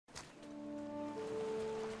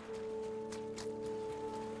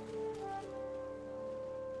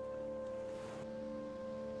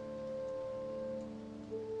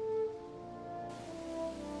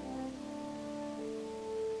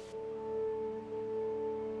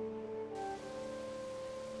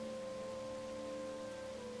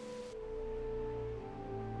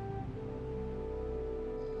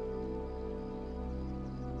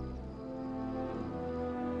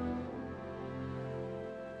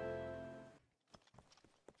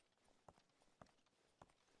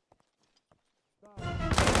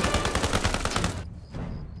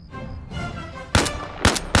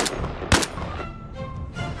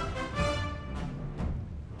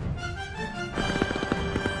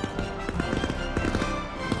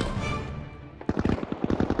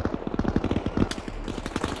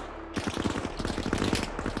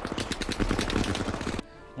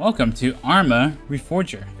Welcome to Arma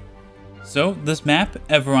Reforger. So, this map,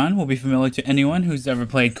 Everon, will be familiar to anyone who's ever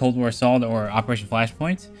played Cold War Assault or Operation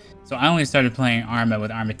Flashpoint. So I only started playing Arma with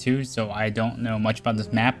Arma 2, so I don't know much about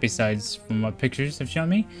this map besides from what pictures have shown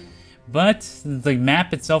me. But the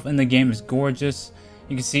map itself in the game is gorgeous.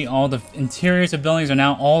 You can see all the interiors of buildings are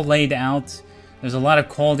now all laid out. There's a lot of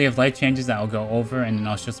quality of life changes that I'll go over, and then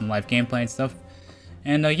I'll show some live gameplay and stuff.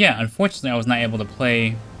 And yeah, unfortunately I was not able to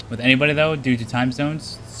play with anybody though due to time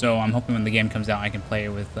zones. So I'm hoping when the game comes out I can play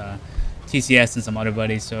with TCS and some other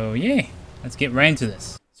buddies. So yay, let's get right into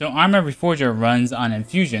this. So Arma Reforger runs on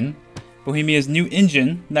Enfusion, Bohemia's new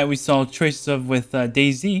engine that we saw traces of with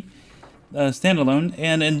DayZ standalone.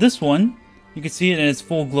 And in this one, you can see it in its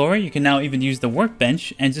full glory. You can now even use the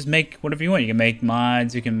workbench and just make whatever you want. You can make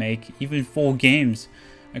mods, you can make even full games,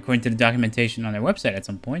 according to the documentation on their website at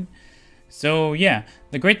some point. So yeah,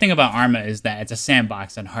 the great thing about Arma is that it's a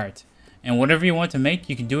sandbox at heart. And whatever you want to make,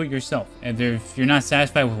 you can do it yourself. And if you're not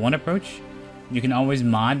satisfied with one approach, you can always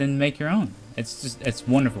mod and make your own. It's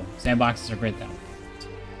wonderful. Sandboxes are great though.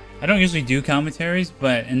 I don't usually do commentaries,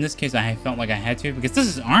 but in this case I felt like I had to because this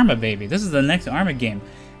is Arma, baby. This is the next Arma game,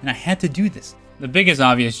 and I had to do this. The biggest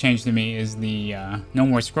obvious change to me is the no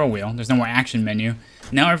more scroll wheel. There's no more action menu.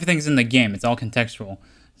 Now everything's in the game. It's all contextual.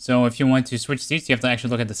 So if you want to switch seats, you have to actually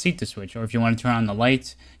look at the seat to switch. Or if you want to turn on the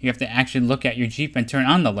light, you have to actually look at your Jeep and turn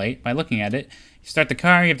on the light by looking at it. You start the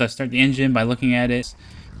car, you have to start the engine by looking at it.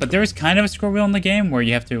 But there is kind of a scroll wheel in the game where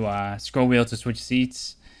you have to scroll wheel to switch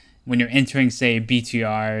seats when you're entering, say,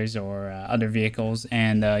 BTRs or other vehicles.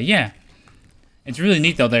 And yeah, it's really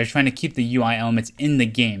neat though. They're trying to keep the UI elements in the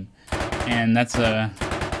game. And that's a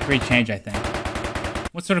great change, I think.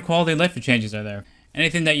 What sort of quality of life changes are there?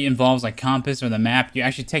 Anything that involves like compass or the map, you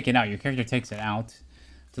actually take it out. Your character takes it out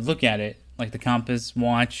to look at it, like the compass,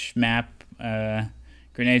 watch, map,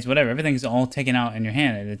 grenades, whatever. Everything's all taken out in your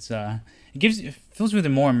hand. And it's it fills you with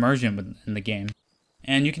more immersion in the game.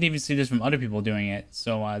 And you can even see this from other people doing it.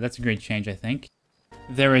 So that's a great change, I think.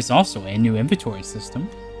 There is also a new inventory system.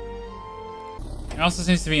 There also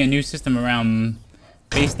seems to be a new system around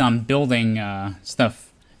based on building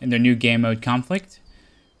stuff in their new game mode Conflict.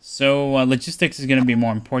 So logistics is going to be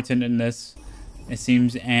more important in this, it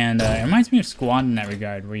seems, and it reminds me of Squad in that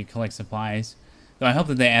regard, where you collect supplies. Though I hope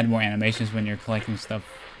that they add more animations when you're collecting stuff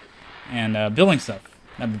and building stuff,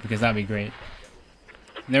 because that'd be great.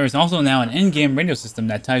 There is also now an in-game radio system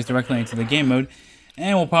that ties directly into the game mode,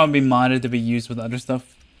 and will probably be modded to be used with other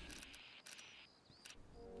stuff.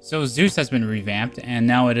 So Zeus has been revamped, and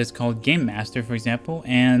now it is called Game Master, for example,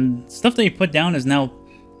 and stuff that you put down is now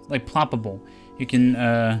like ploppable. You can,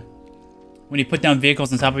 when you put down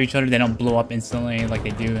vehicles on top of each other, they don't blow up instantly like they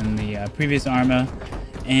do in the previous Arma.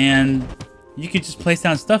 And you could just place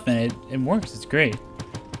down stuff and it works. It's great.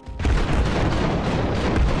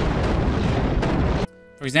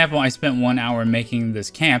 For example, I spent 1 hour making this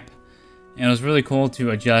camp, and it was really cool to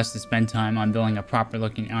adjust and spend time on building a proper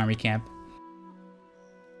looking army camp.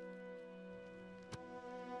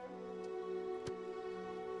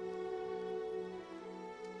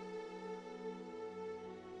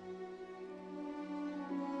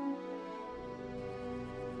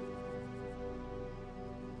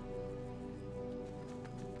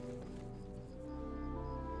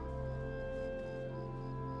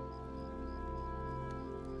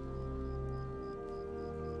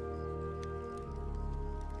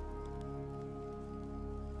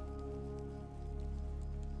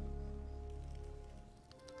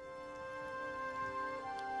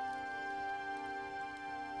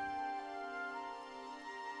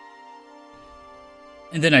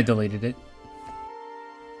 And then I deleted it.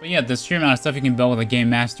 But yeah, the sheer amount of stuff you can build with a Game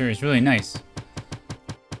Master is really nice.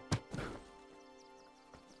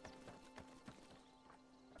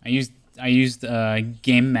 I used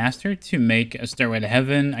Game Master to make a Stairway to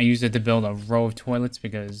Heaven. I used it to build a row of toilets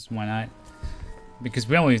because why not? Because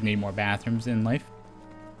we always need more bathrooms in life.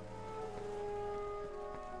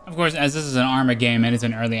 Of course, as this is an Arma game and it's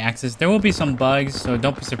in early access, there will be some bugs, so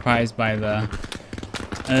don't be surprised by the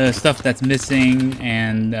stuff that's missing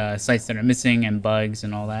and sites that are missing and bugs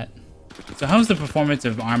and all that. So how's the performance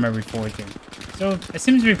of Arma Reforger? So it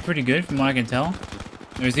seems to be pretty good from what I can tell.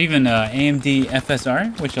 There's even AMD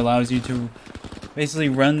FSR, which allows you to basically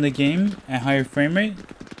run the game at higher frame rate.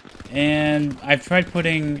 And I've tried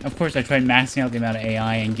of course I tried maxing out the amount of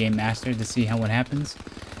AI in Game Master to see what happens.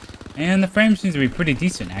 And the frame seems to be pretty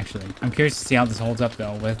decent actually. I'm curious to see how this holds up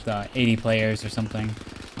though with 80 players or something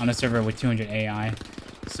on a server with 200 AI.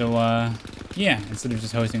 So, yeah, instead of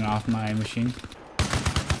just hosting it off my machine.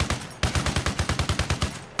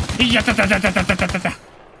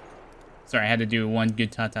 Sorry, I had to do one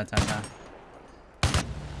good ta-ta-ta-ta.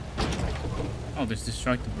 Oh, there's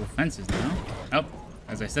destructible fences now. Oh,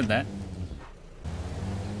 as I said that.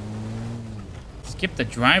 Skip the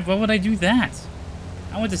drive? Why would I do that?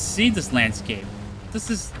 I want to see this landscape. This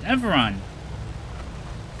is Everon.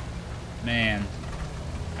 Man.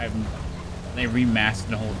 They remastered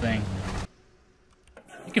the whole thing.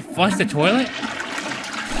 You can flush the toilet?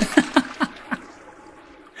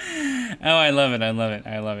 Oh, I love it, I love it,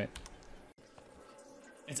 I love it.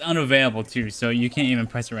 It's unavailable too, so you can't even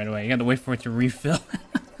press it right away. You gotta wait for it to refill.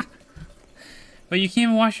 But you can't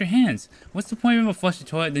even wash your hands. What's the point of a flush the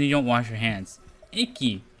toilet then you don't wash your hands?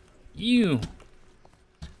 Icky. Ew.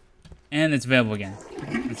 And it's available again.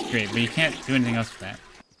 That's great, but you can't do anything else with that.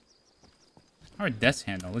 Hard desk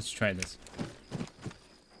handle. Let's try this.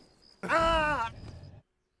 Oh,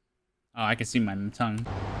 I can see my tongue.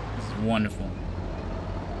 This is wonderful.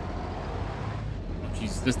 Oh,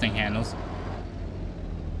 jeez, this thing handles.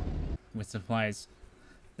 With supplies.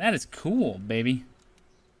 That is cool, baby.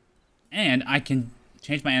 And I can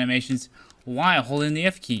change my animations while holding the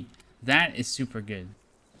F key. That is super good.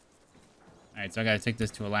 Alright, so I gotta take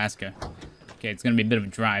this to Alaska. Okay, it's gonna be a bit of a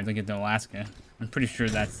drive to get to Alaska. I'm pretty sure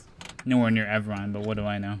that's nowhere near Everon, but what do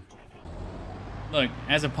I know? Look,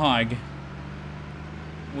 as a POG,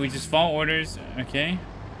 we just follow orders, okay?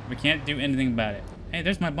 We can't do anything about it. Hey,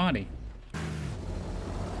 there's my body.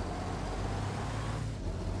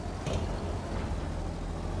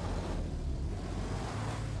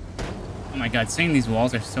 Oh my god, seeing these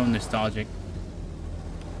walls are so nostalgic.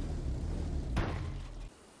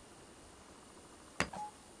 It'd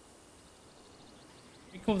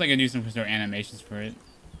be cool if I could do some sort of animations for it.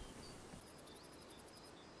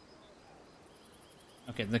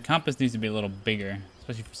 Okay, the compass needs to be a little bigger,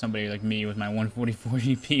 especially for somebody like me with my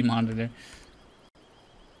 144p monitor.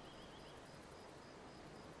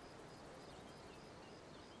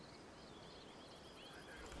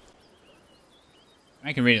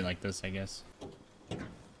 I can read it like this, I guess.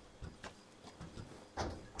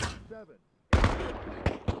 7.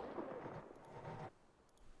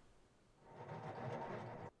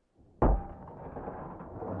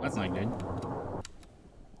 That's not good.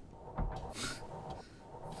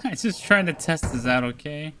 I'm just trying to test this out,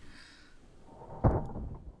 okay?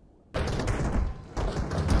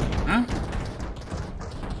 Huh?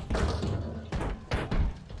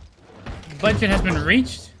 Budget has been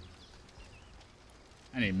reached?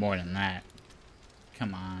 I need more than that.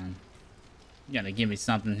 Come on. You gotta give me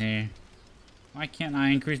something here. Why can't I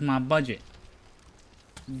increase my budget?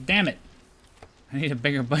 Damn it. I need a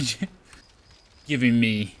bigger budget. Giving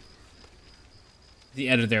me the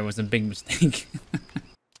editor was a big mistake.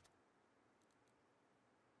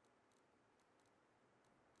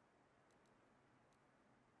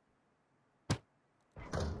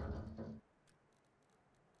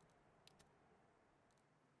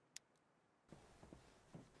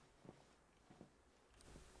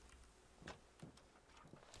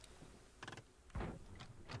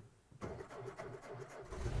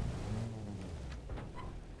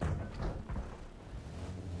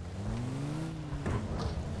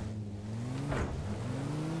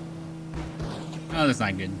 Oh, that's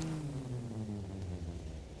not good.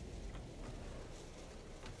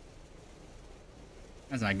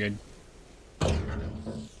 That's not good. Oh,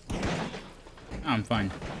 I'm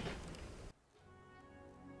fine.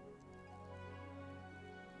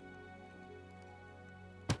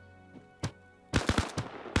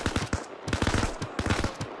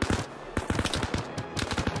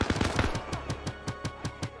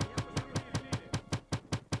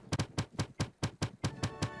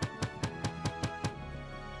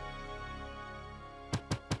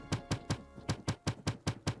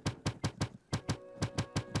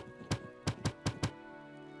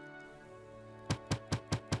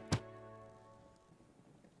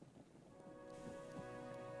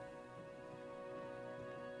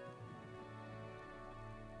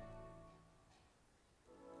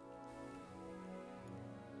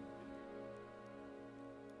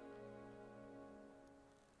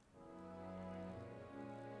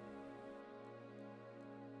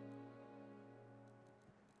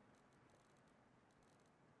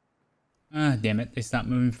 Ah, damn it. They stopped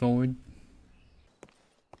moving forward.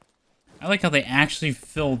 I like how they actually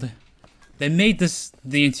filled... They made this...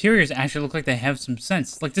 The interiors actually look like they have some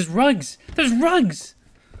sense. Like, there's rugs! There's rugs!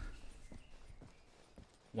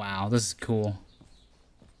 Wow, this is cool.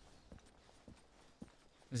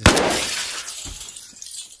 This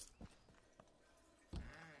is...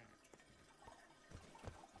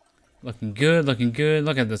 Looking good, looking good.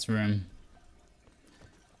 Look at this room.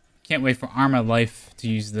 Can't wait for Arma Life to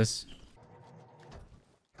use this.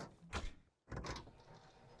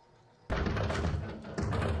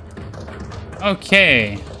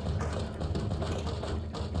 Okay.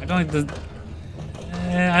 I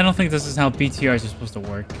don't think this is how BTRs are supposed to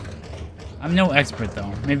work. I'm no expert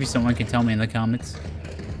though. Maybe someone can tell me in the comments.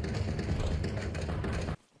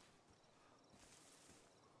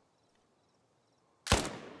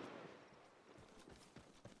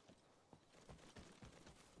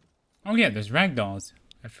 Oh yeah, there's ragdolls.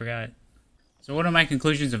 I forgot. So what are my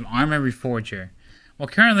conclusions of Arma Reforger? Well,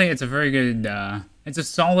 currently it's a very good, it's a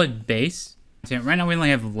solid base. Right now we only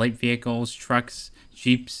have light vehicles, trucks,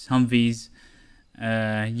 jeeps, Humvees,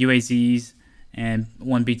 UAZs, and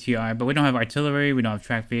 1 BTR, but we don't have artillery, we don't have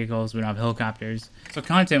tracked vehicles, we don't have helicopters. So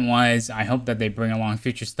content-wise, I hope that they bring along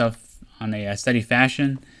future stuff on a steady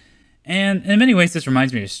fashion. And in many ways, this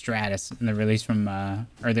reminds me of Stratus in the release from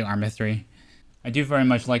early Arma 3. I do very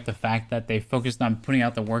much like the fact that they focused on putting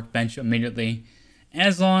out the workbench immediately,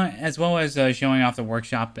 as well as showing off the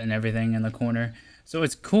workshop and everything in the corner. So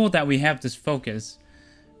it's cool that we have this focus,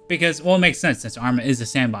 because, well, it makes sense since Arma is a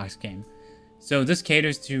sandbox game. So this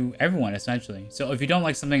caters to everyone, essentially. So if you don't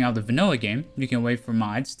like something out of the vanilla game, you can wait for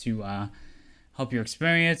mods to help your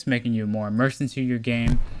experience, making you more immersed into your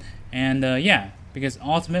game. And yeah, because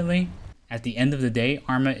ultimately, at the end of the day,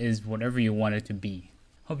 Arma is whatever you want it to be.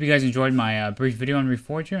 Hope you guys enjoyed my brief video on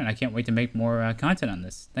Reforger, and I can't wait to make more content on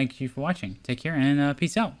this. Thank you for watching. Take care, and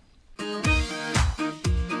peace out.